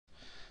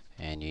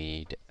when you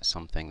need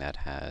something that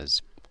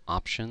has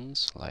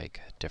options like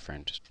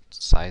different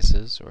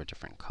sizes or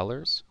different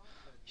colors,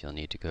 you'll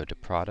need to go to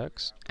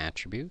Products,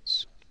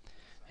 Attributes,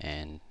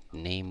 and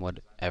name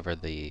whatever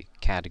the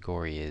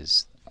category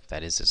is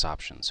that is this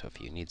option. So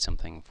if you need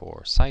something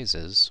for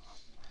sizes,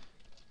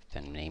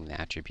 then name the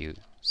attribute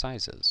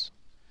Sizes.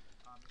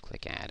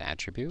 Click Add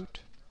Attribute.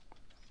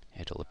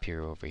 It'll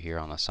appear over here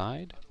on the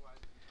side.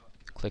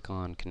 Click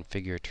on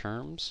Configure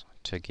Terms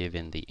to give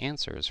in the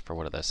answers for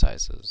what are the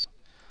sizes.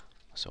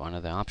 So under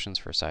the options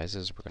for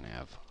sizes, we're going to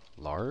have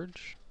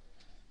large.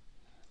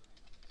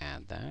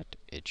 Add that.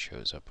 It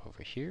shows up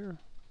over here.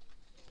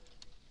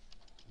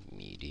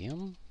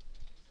 Medium.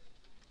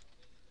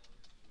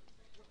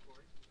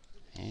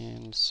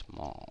 And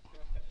small.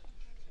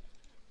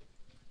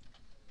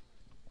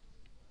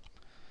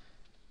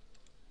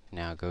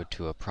 Now go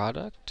to a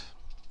product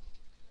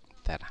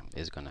that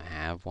is going to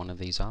have one of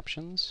these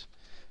options.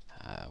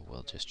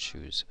 We'll just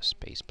choose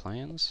Space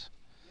Plans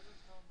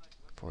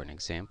for an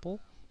example.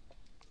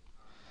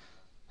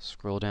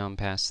 Scroll down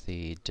past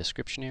the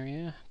description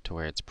area to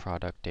where it's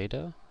product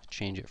data.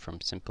 Change it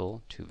from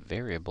simple to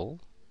variable.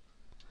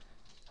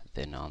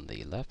 Then on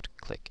the left,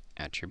 click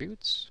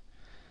Attributes.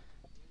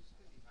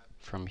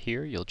 From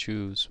here, you'll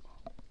choose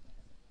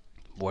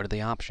what are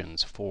the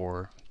options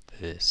for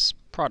this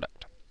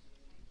product.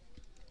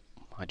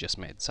 I just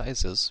made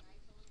sizes,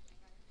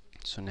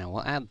 so now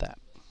we'll add that.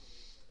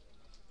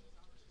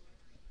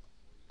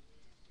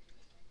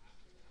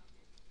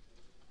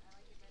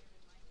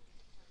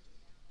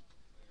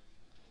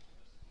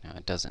 Now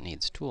it doesn't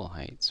need stool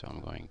height, so I'm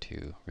going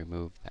to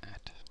remove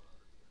that.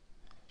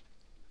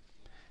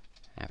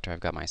 After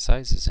I've got my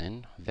sizes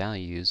in,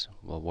 values,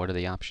 well, what are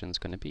the options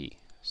going to be?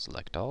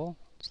 Select all,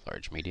 it's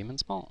large, medium, and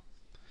small.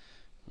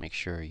 Make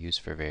sure Use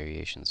for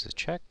Variations is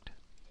checked,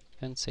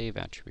 then Save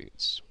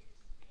Attributes.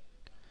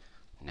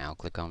 Now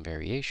click on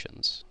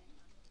Variations.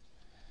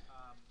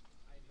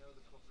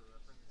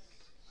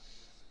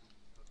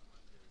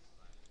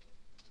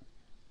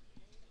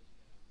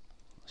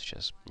 Let's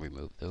just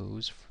remove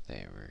those.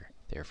 They were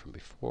there from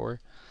before.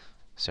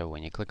 So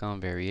when you click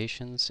on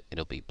Variations,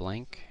 it'll be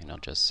blank, and it'll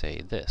just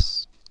say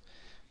this.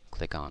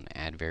 Click on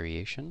Add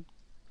Variation.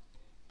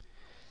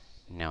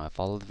 Now if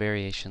all of the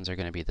variations are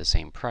going to be the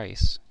same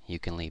price, you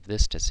can leave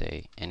this to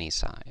say any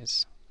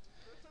size.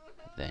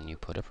 Then you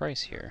put a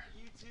price here.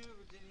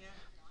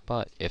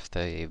 But if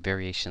the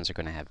variations are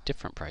going to have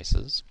different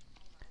prices,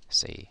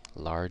 say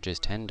large is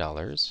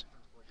 $10,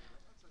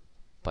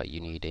 but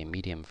you need a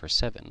medium for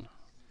 7,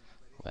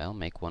 well,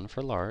 make one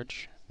for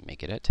large,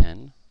 make it at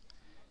 10,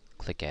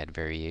 click Add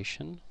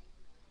Variation,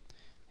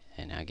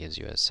 and now it gives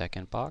you a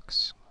second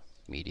box,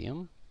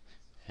 medium,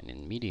 and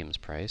in medium's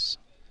price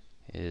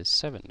is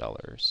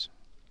 $7.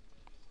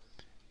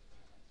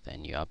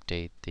 Then you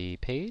update the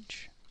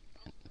page,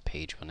 and the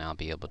page will now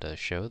be able to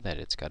show that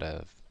it's got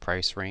a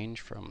price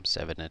range from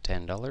 $7 to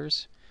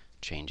 $10,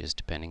 changes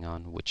depending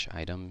on which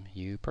item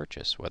you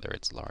purchase, whether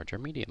it's large or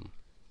medium.